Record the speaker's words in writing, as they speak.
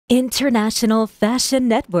International Fashion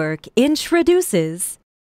Network introduces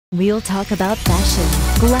We'll talk about fashion,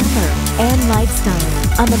 glamour, and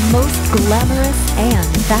lifestyle on the most glamorous and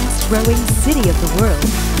fast-growing city of the world,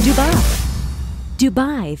 Dubai.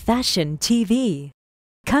 Dubai Fashion TV.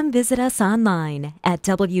 Come visit us online at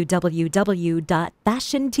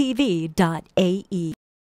www.fashiontv.ae.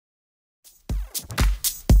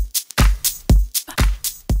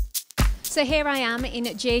 So here I am in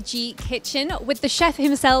JG Kitchen with the chef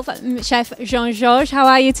himself, Chef Jean George. How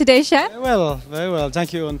are you today, Chef? Very well.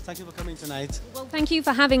 Thank you, and thank you for coming tonight. Well, thank you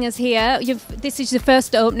for having us here. This is the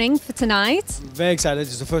first opening for tonight. Very excited.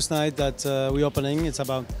 It's the first night that we're opening. It's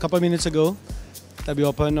about a couple of minutes ago that we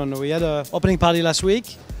opened. And we had an opening party last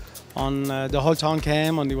week. The whole town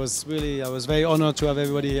came, and I was very honored to have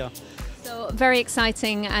everybody here. So very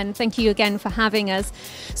exciting, and thank you again for having us.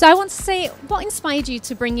 So I want to say, what inspired you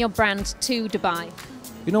to bring your brand to Dubai?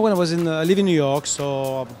 You know, when I was I live in New York,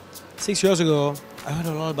 so 6 years ago, I heard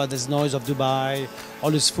a lot about this noise of Dubai,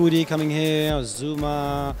 all this foodie coming here,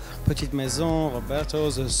 Zuma, Petite Maison,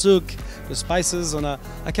 Roberto's, the souk, the spices. And I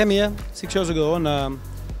came here 6 years ago, and I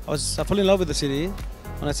fell in love with the city.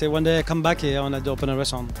 And I said one day I come back here and I'd open a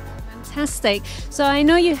restaurant. Fantastic. So I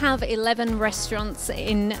know you have 11 restaurants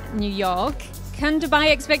in New York. Can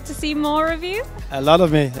Dubai expect to see more of you? A lot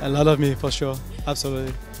of me for sure,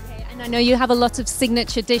 absolutely. Okay, and I know you have a lot of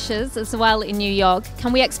signature dishes as well in New York.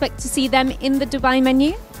 Can we expect to see them in the Dubai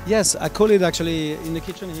menu? Yes, I call it actually in the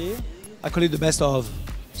kitchen here, I call it the best of.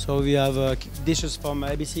 So we have dishes from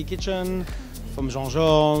ABC Kitchen, from Jean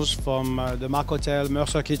George, from the Mark Hotel,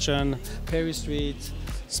 Mercer Kitchen, Perry Street,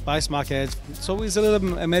 Spice Market. So it's a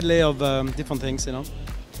medley of different things, you know.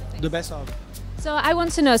 The best of. So I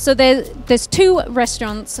want to know, so there's two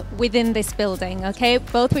restaurants within this building, okay?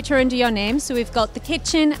 Both which are under your name. So we've got the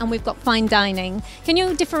kitchen and we've got fine dining. Can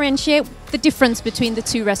you differentiate the difference between the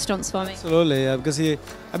two restaurants for me? Absolutely, because we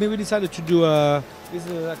decided to do this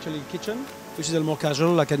is actually kitchen, which is a little more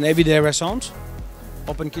casual, like an everyday restaurant.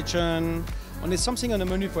 Open kitchen, and there's something on the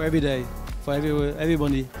menu for every day. For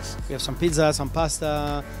everybody. We have some pizza, some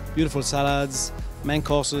pasta, beautiful salads, main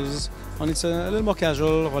courses, and it's a little more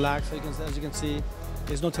casual, relaxed. As you can see,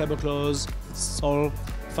 there's no tablecloths. It's all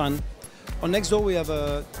fun. On next door we have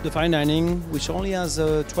the fine dining, which only has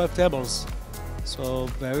 12 tables, so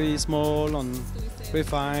very small and very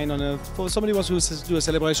fine. And for somebody who wants to do a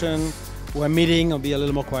celebration or a meeting, or be a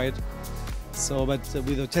little more quiet. So, but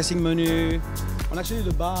with a tasting menu, and actually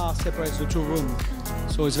the bar separates the two rooms.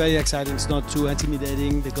 So it's very exciting. It's not too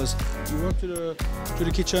intimidating because you walk to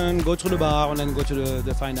the kitchen, go through the bar, and then go to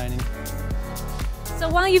the fine dining. So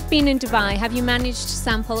while you've been in Dubai, have you managed to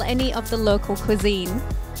sample any of the local cuisine?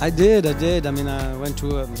 I did. I mean, I went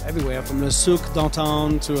to everywhere, from the souk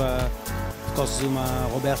downtown to, of course, Zuma,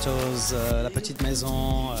 Roberto's, La Petite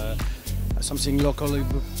Maison, something local. You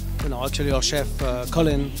know, actually our chef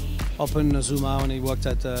Colin opened Zuma when he worked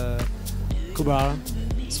at Kubar.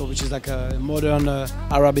 So which is like a modern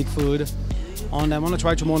Arabic food. And I want to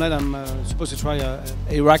try tomorrow night. I'm supposed to try a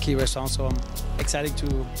Iraqi restaurant, so I'm excited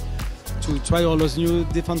to try all those new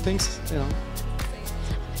different things, you know.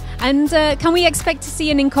 And can we expect to see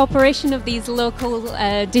an incorporation of these local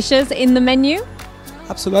dishes in the menu?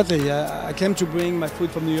 Absolutely. I came to bring my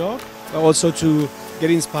food from New York, but also to get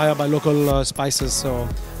inspired by local spices. So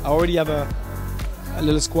I already have a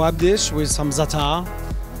little squab dish with some za'atar.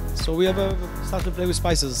 So we have started to play with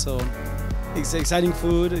spices, so it's exciting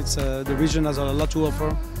food. It's the region has a lot to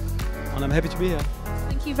offer, and I'm happy to be here.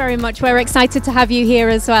 Thank you very much. We're excited to have you here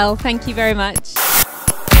as well. Thank you very much.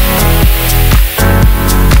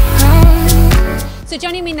 So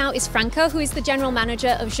joining me now is Franco, who is the General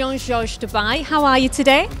Manager of Jean George Dubai. How are you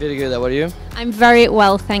today? Very good, how are you? I'm very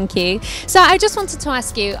well, thank you. So I just wanted to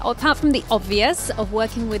ask you, apart from the obvious of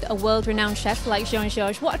working with a world-renowned chef like Jean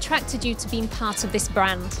George, what attracted you to being part of this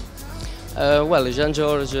brand? Well, Jean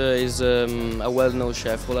George is a well-known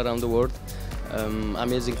chef all around the world.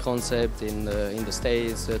 Amazing concept in the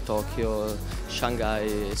States, Tokyo, Shanghai.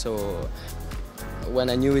 So when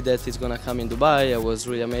I knew that it's going to come in Dubai, I was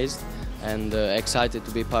really amazed and excited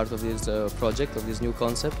to be part of this project, of this new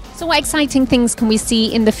concept. So what exciting things can we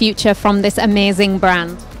see in the future from this amazing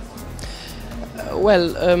brand?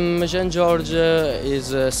 Well, Jean George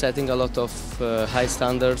is setting a lot of high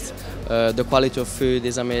standards. The quality of food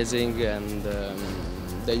is amazing, and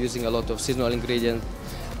they're using a lot of seasonal ingredients,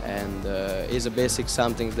 and is a basic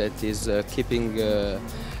something that is keeping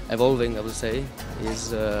evolving, I would say.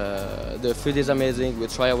 The food is amazing. We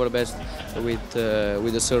try our best with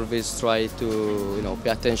the service, try to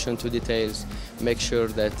pay attention to details, make sure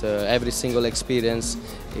that every single experience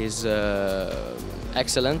is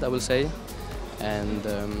excellent, I will say. and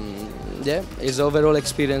yeah, it's the overall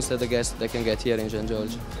experience that the guests they can get here in Jean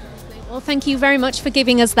George. Well, thank you very much for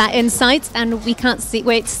giving us that insight, and we can't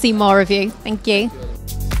wait to see more of you. Thank you.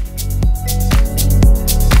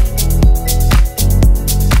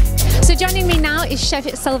 So joining me now is Chef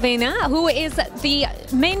Silvana, who is the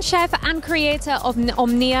main chef and creator of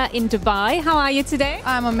Omnia in Dubai. How are you today?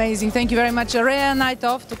 I'm amazing. Thank you very much. A rare night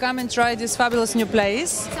off to come and try this fabulous new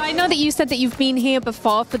place. So I know that you said that you've been here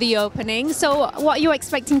before for the opening. So what are you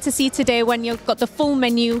expecting to see today when you've got the full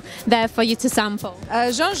menu there for you to sample?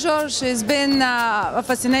 Jean George has been a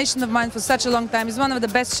fascination of mine for such a long time. He's one of the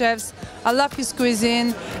best chefs. I love his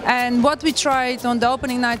cuisine, and what we tried on the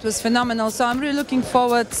opening night was phenomenal. So I'm really looking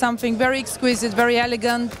forward to something very exquisite, very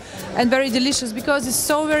elegant, and very delicious, because there's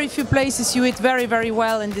so very few places you eat very, very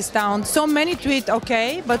well in this town. So many to eat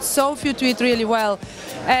okay, but so few to eat really well.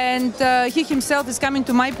 And he himself is coming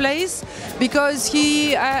to my place because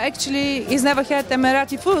he actually he's never had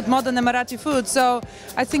Emirati food, modern Emirati food. So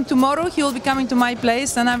I think tomorrow he will be coming to my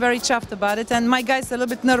place, and I'm very chuffed about it. And my guys are a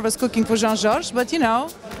little bit nervous cooking for Jean George, but you know,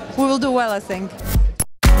 we will do well, I think.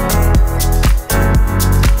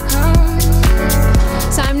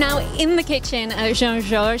 So I'm now in the kitchen at Jean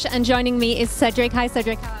George, and joining me is Cedric. Hi,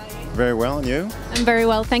 Cedric. Hi. Very well, and you? I'm very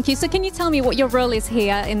well, thank you. So can you tell me what your role is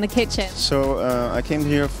here in the kitchen? So I came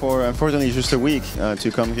here for, unfortunately, just a week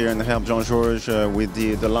to come here and help Jean George with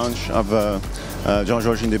the launch of Jean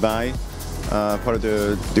George in Dubai. Part of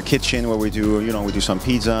the kitchen where we do, we do some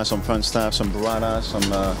pizza, some fun stuff, some burrata, some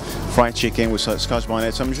fried chicken with scotch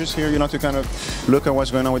bonnet. So I'm just here, to kind of look at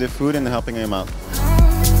what's going on with the food and helping him out.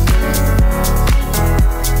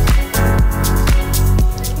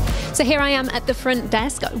 So here I am at the front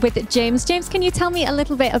desk with James. James, can you tell me a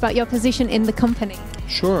little bit about your position in the company?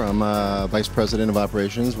 Sure, I'm Vice President of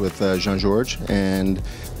Operations with Jean George, and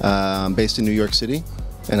I'm based in New York City.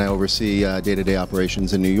 And I oversee day-to-day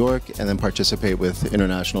operations in New York, and then participate with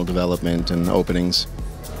international development and openings.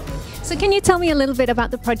 So can you tell me a little bit about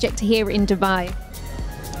the project here in Dubai?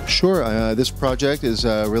 Sure, this project is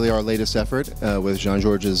really our latest effort with Jean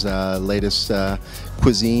George's latest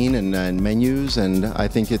cuisine and menus, and I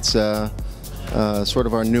think it's sort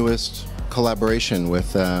of our newest collaboration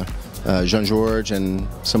with Jean George and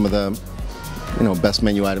some of the best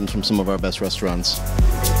menu items from some of our best restaurants.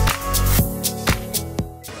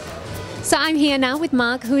 So I'm here now with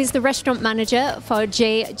Mark, who is the restaurant manager for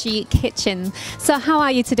JG Kitchen. So how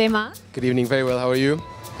are you today, Mark? Good evening, very well. How are you?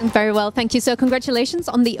 I'm very well, thank you. So congratulations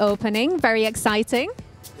on the opening, very exciting.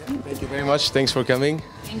 Yeah, thank you very much, thanks for coming.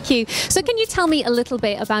 Thank you. So can you tell me a little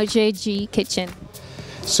bit about JG Kitchen?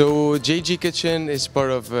 So JG Kitchen is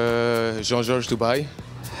part of Jean George Dubai.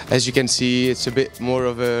 As you can see, it's a bit more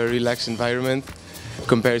of a relaxed environment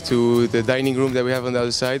compared to the dining room that we have on the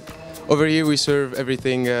other side. Over here we serve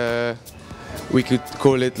everything, we could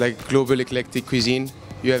call it like global eclectic cuisine.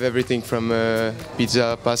 You have everything from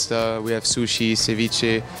pizza, pasta, we have sushi,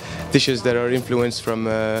 ceviche, dishes that are influenced from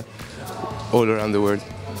all around the world.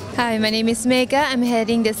 Hi, my name is Mega. I'm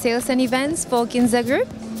heading the sales and events for Ginza Group.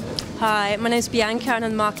 Hi, my name is Bianca and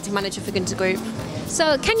I'm the marketing manager for Ginza Group.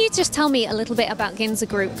 So can you just tell me a little bit about Ginza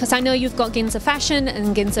Group? Because I know you've got Ginza Fashion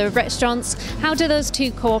and Ginza Restaurants. How do those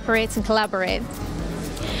two cooperate and collaborate?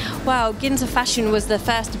 Well, Ginza Fashion was the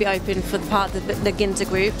first to be opened for the part of the Ginza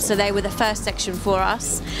Group, so they were the first section for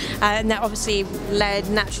us, and that obviously led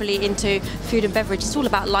naturally into food and beverage. It's all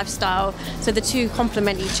about lifestyle, so the two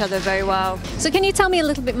complement each other very well. So can you tell me a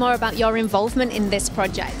little bit more about your involvement in this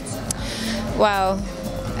project? Wow.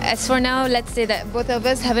 As for now, let's say that both of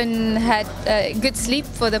us haven't had good sleep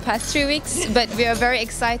for the past 3 weeks, but we are very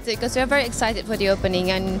excited because we are very excited for the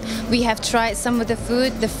opening, and we have tried some of the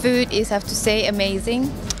food. The food is, I have to say,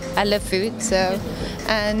 amazing. I love food, so,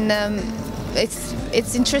 and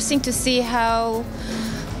it's interesting to see how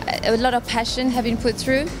a lot of passion have been put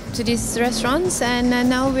through to these restaurants, and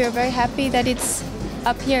now we are very happy that it's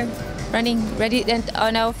up here, running, ready, and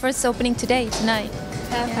on our first opening tonight.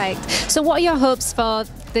 Perfect. So what are your hopes for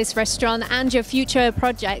this restaurant and your future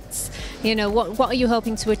projects? What are you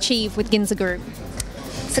hoping to achieve with Ginza Group?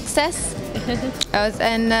 Success.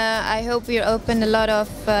 And I hope we open a lot of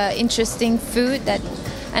interesting food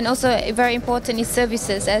and also very important is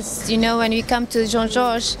services. As you know, when we come to Jean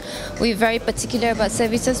George, we're very particular about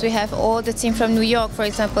services. We have all the team from New York, for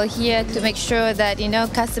example, here to make sure that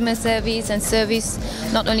customer service and service,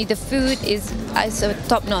 not only the food, is also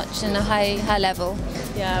top notch and a high level.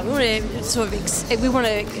 Yeah, we want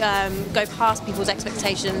to go past people's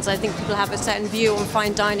expectations. I think people have a certain view on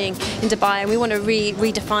fine dining in Dubai, and we want to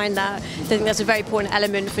redefine that. I think that's a very important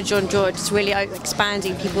element for Jean George. It's really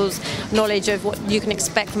expanding people's knowledge of what you can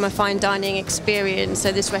expect from a fine dining experience.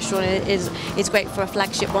 So this restaurant is great for a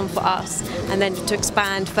flagship one for us, and then to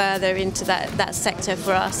expand further into that sector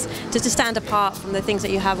for us, to stand apart from the things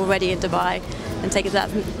that you have already in Dubai and take it to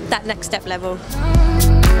that next step level.